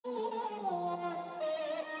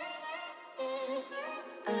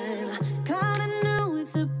I'm kinda new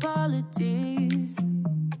with apologies.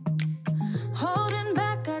 Holding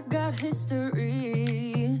back, I got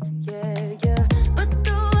history. Yeah, yeah. But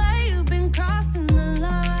the way you've been crossing the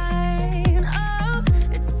line, oh,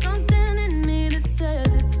 it's something in me that says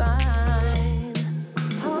it's fine.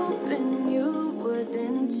 Hoping you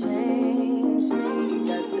wouldn't change me.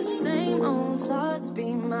 Got the same old flaws,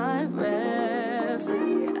 be my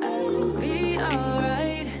referee. I will be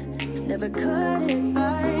alright. Never cut it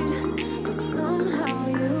right, but somehow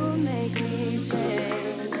you make me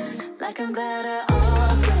change. Like I'm better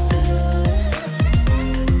off with you.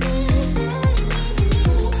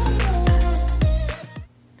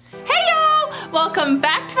 Hey y'all! Welcome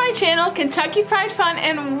back to my channel, Kentucky Fried Fun,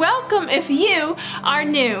 and welcome if you are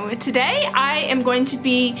new. Today I am going to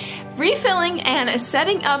be refilling and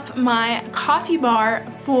setting up my coffee bar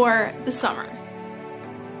for the summer.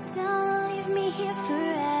 Don't leave me here forever.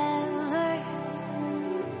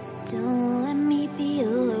 Don't let me be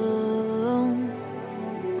alone.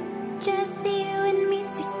 Just you and me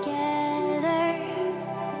together.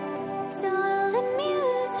 Don't let me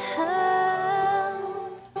lose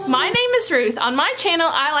hope. My name is Ruth. On my channel,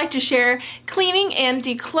 I like to share cleaning and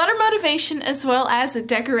declutter motivation as well as a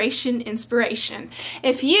decoration inspiration.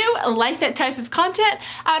 If you like that type of content,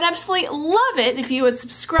 I would absolutely love it if you would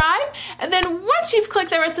subscribe. And then once you've clicked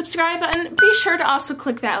that red subscribe button, be sure to also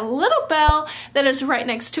click that little bell that is right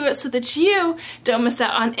next to it so that you don't miss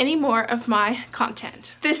out on any more of my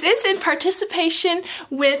content. This is in participation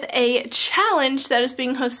with a challenge that is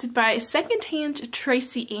being hosted by Secondhand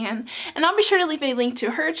Tracey, and I'll be sure to leave a link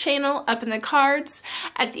to her channel up in the cards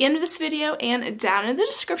at the end of this video and down in the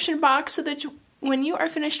description box so that when you are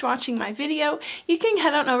finished watching my video, you can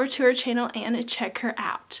head on over to her channel and check her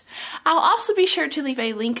out. I'll also be sure to leave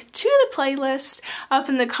a link to the playlist up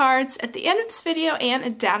in the cards at the end of this video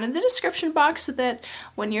and down in the description box so that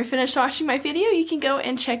when you're finished watching my video, you can go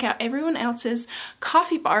and check out everyone else's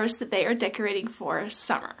coffee bars that they are decorating for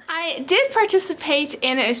summer. I did participate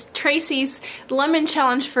in Tracey's lemon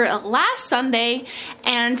challenge for last Sunday,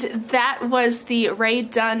 and that was the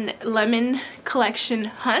Frey'd lemon collection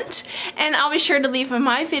hunt, and I'll be sure to leave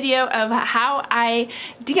my video of how I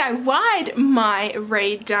DIY'd my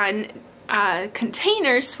Frey'd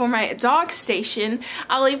containers for my dog station.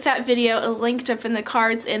 I'll leave that video linked up in the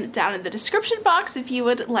cards and down in the description box if you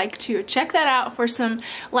would like to check that out for some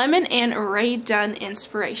lemon and Frey'd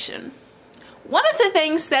inspiration. One of the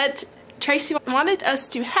things that Tracey wanted us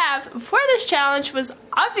to have for this challenge was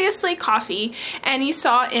obviously coffee, and you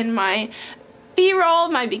saw in my B-roll,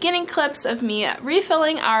 my beginning clips of me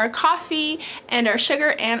refilling our coffee and our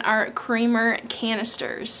sugar and our creamer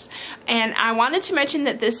canisters. And I wanted to mention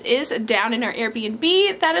that this is down in our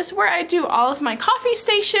Airbnb. That is where I do all of my coffee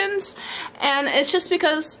stations, and it's just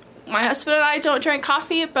because my husband and I don't drink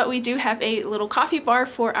coffee, but we do have a little coffee bar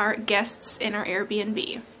for our guests in our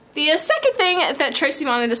Airbnb. The second thing that Tracey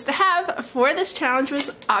wanted us to have for this challenge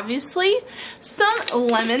was obviously some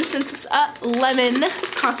lemon, since it's a lemon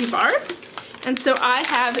coffee bar. And so I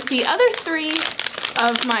have the other 3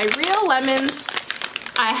 of my real lemons.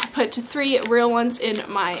 I put 3 real ones in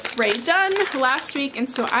my Frey'd last week, and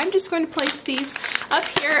so I'm just going to place these up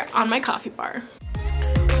here on my coffee bar.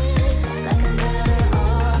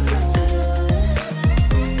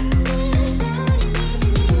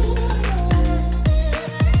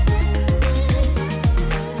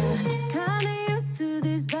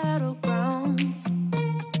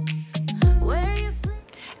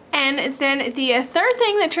 And then the third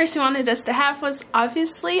thing that Tracey wanted us to have was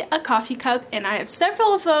obviously a coffee cup, and I have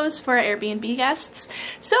several of those for our Airbnb guests.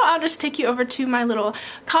 So I'll just take you over to my little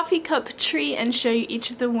coffee cup tree and show you each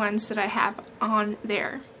of the ones that I have on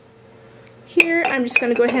there. Here, I'm just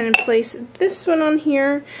going to go ahead and place this one on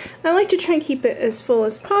here. I like to try and keep it as full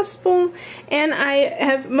as possible, and I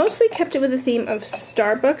have mostly kept it with the theme of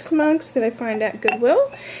Starbucks mugs that I find at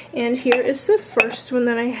Goodwill. And here is the first one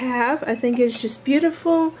that I have. I think it's just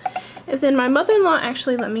beautiful. And then my mother-in-law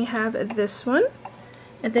actually let me have this one.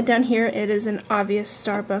 And then down here it is an obvious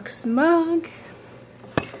Starbucks mug,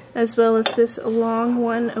 as well as this long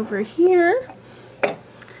one over here.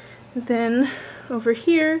 And then over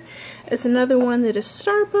here is another one that is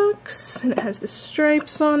Starbucks, and it has the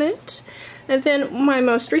stripes on it. And then my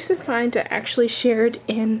most recent find I actually shared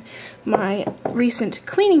in my recent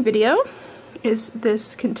cleaning video is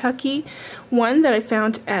this Kentucky one that I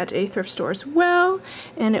found at a thrift store as well,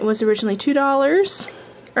 and it was originally $2,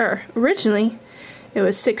 or originally it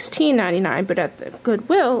was $16.99, but at the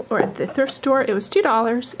Goodwill or at the thrift store it was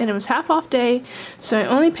 $2, and it was half off day, so I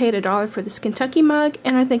only paid $1 for this Kentucky mug,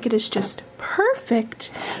 and I think it is just perfect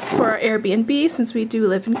for our Airbnb since we do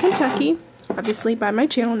live in Kentucky. obviously by my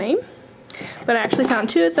channel name. But I actually found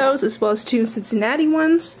 2 of those as well as 2 Cincinnati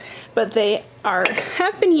ones, but they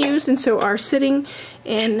have been used and so are sitting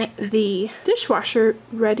in the dishwasher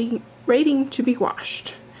waiting to be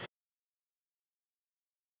washed.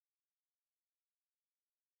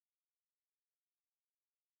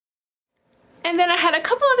 And then I had a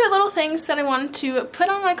couple other little things that I wanted to put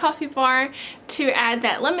on my coffee bar to add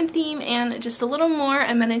that lemon theme and just a little more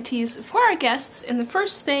amenities for our guests. And the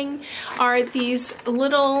first thing are these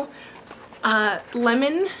little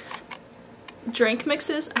lemon drink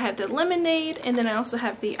mixes. I have the lemonade, and then I also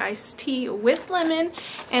have the iced tea with lemon,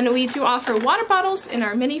 and we do offer water bottles in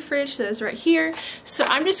our mini fridge that is right here. So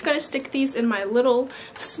I'm just going to stick these in my little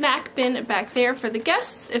snack bin back there for the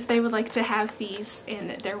guests if they would like to have these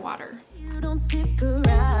in their water. You don't stick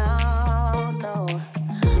around, no.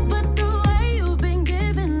 But the way you've been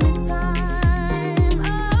giving me time,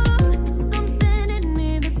 oh, it's something in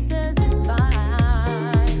me that says it's fine.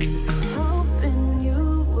 Hoping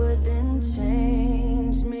you wouldn't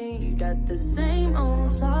change me. Got the same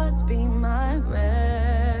old thoughts, be my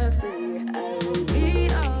referee. I will be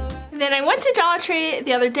alright. Then I went to Dollar Tree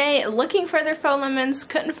the other day looking for their faux lemons,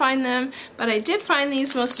 couldn't find them, but I did find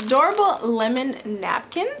these most adorable lemon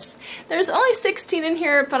napkins. There's only 16 in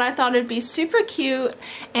here, but I thought it'd be super cute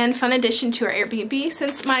and fun addition to our Airbnb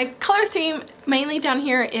since my color theme mainly down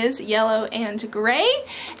here is yellow and gray,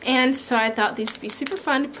 and so I thought these would be super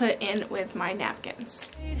fun to put in with my napkins.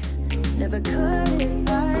 Never cut it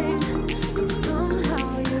right, but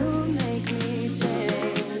somehow you make me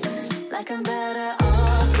change. Like I'm better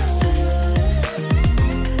off.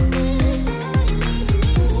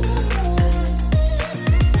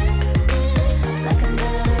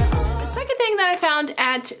 That I found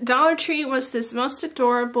at Dollar Tree was this most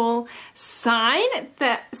adorable sign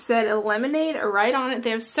that said a lemonade right on it.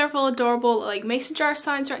 They have several adorable like mason jar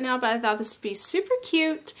signs right now, but I thought this would be super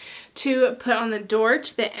cute to put on the door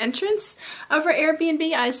to the entrance of our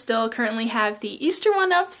Airbnb. I still currently have the Easter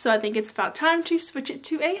one up, so I think it's about time to switch it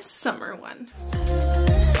to a summer one.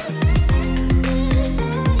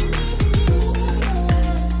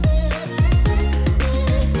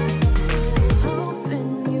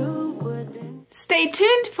 Stay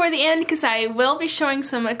tuned for the end because I will be showing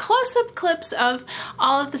some close-up clips of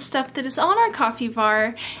all of the stuff that is on our coffee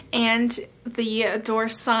bar and the door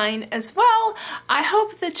sign as well. I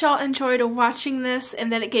hope that y'all enjoyed watching this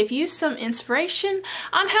and that it gave you some inspiration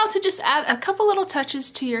on how to just add a couple little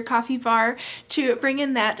touches to your coffee bar to bring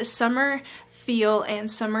in that summer feel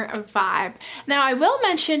and summer vibe. Now I will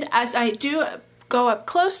mention, as I do go up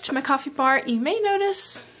close to my coffee bar, you may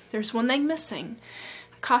notice there's one thing missing: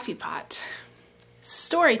 a coffee pot.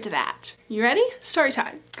 Story to that. You ready? Story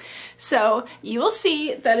time. So you will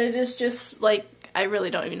see that it is just like, I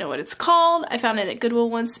really don't even know what it's called. I found it at Goodwill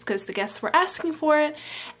once because the guests were asking for it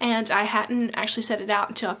and I hadn't actually set it out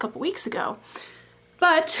until a couple weeks ago.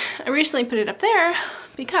 But I recently put it up there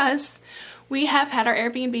because we have had our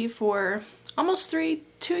Airbnb for almost 2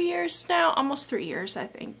 years now, almost 3 years I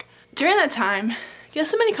think. During that time,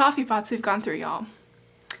 guess how many coffee pots we've gone through, y'all?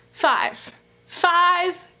 5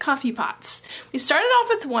 coffee pots. We started off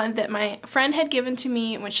with one that my friend had given to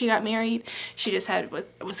me when she got married. She just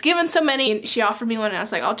was given so many, and she offered me one and I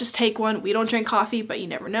was like, I'll just take one. We don't drink coffee, but you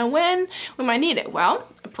never know when we might need it. Well,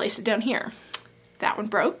 I placed it down here. That one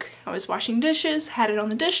broke. I was washing dishes, had it on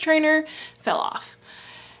the dish trainer, fell off.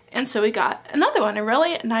 And so we got another one, a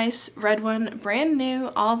really nice red one, brand new,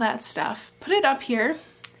 all that stuff. Put it up here.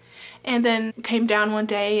 And then came down one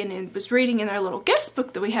day and it was reading in our little guest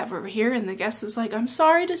book that we have over here, and the guest was like, I'm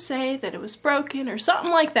sorry to say that it was broken or something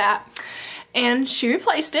like that. And she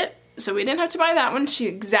replaced it, so we didn't have to buy that one. She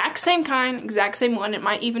exact same kind, exact same one. It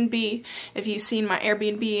might even be, if you've seen my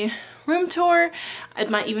Airbnb room tour, it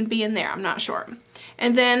might even be in there, I'm not sure.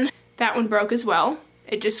 And then that one broke as well.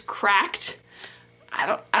 It just cracked. I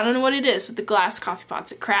don't know what it is with the glass coffee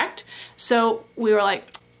pots, it cracked. So we were like,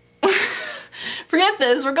 forget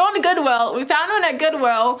this, we're going to Goodwill. We found one at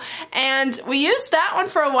Goodwill and we used that one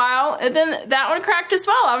for a while, and then that one cracked as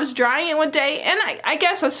well. I was drying it one day and I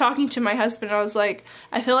guess I was talking to my husband. I was like,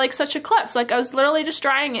 I feel like such a klutz. Like I was literally just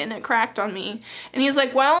drying it and it cracked on me. And he was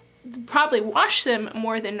like, well, probably wash them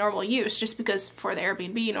more than normal use, just because for the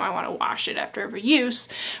Airbnb, you know, I want to wash it after every use.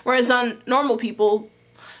 Whereas on normal people,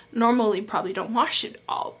 normally probably don't wash it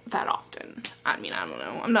all that often. I mean, I don't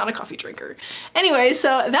know. I'm not a coffee drinker. Anyway, so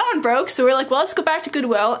that one broke. So we're like, well, let's go back to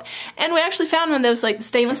Goodwill. And we actually found one that was like the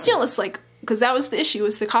stainless steel. It's like, because that was the issue,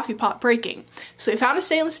 was the coffee pot breaking. So we found a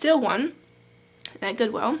stainless steel one at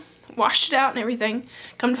Goodwill, washed it out and everything.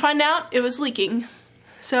 Come to find out, it was leaking.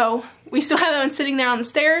 So we still have that one sitting there on the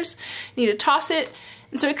stairs. Need to toss it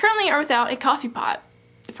And so we currently are without a coffee pot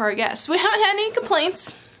for our guests. We haven't had any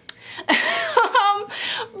complaints.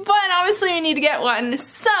 But obviously we need to get one.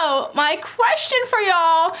 So my question for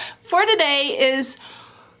y'all for today is,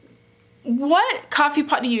 what coffee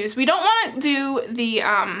pot to use? We don't want to do the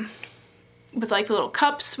with like the little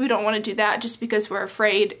cups. We don't want to do that just because we're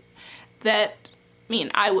afraid that, I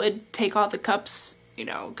mean, I would take all the cups, you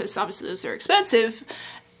know, because obviously those are expensive.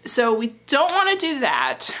 So we don't want to do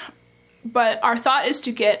that. But our thought is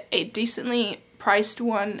to get a decently priced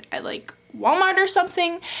one at like Walmart or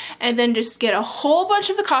something, and then just get a whole bunch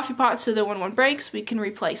of the coffee pots so that when one breaks, we can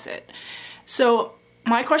replace it. So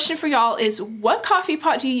my question for y'all is, what coffee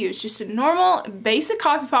pot do you use? Just a normal, basic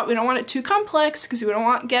coffee pot. We don't want it too complex because we don't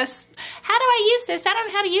want guests, how do I use this? I don't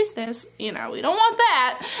know how to use this. You know, we don't want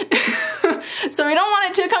that. So we don't want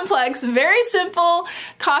it too complex. Very simple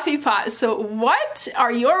coffee pot. So what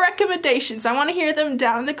are your recommendations? I want to hear them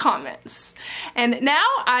down in the comments. And now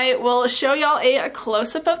I will show y'all a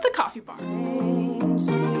close-up of the coffee bar.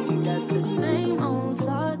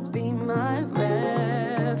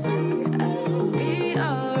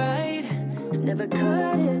 Never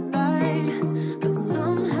cut it right, but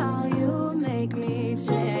somehow you make me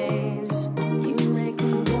change. You make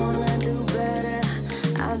me wanna do better.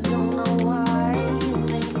 I don't know why. You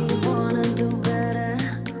make me wanna do better.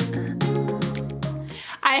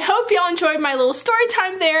 I hope y'all enjoyed my little story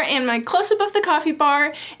time there and my close-up of the coffee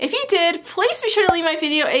bar. If you did, please be sure to leave my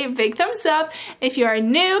video a big thumbs up. If you are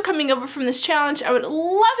new coming over from this challenge, I would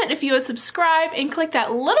love it if you would subscribe and click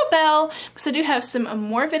that little bell, because I do have some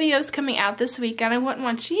more videos coming out this week and I wouldn't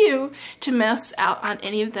want you to miss out on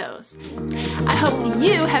any of those. I hope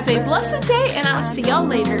you have a blessed day and I'll see y'all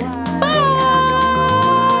later. Bye!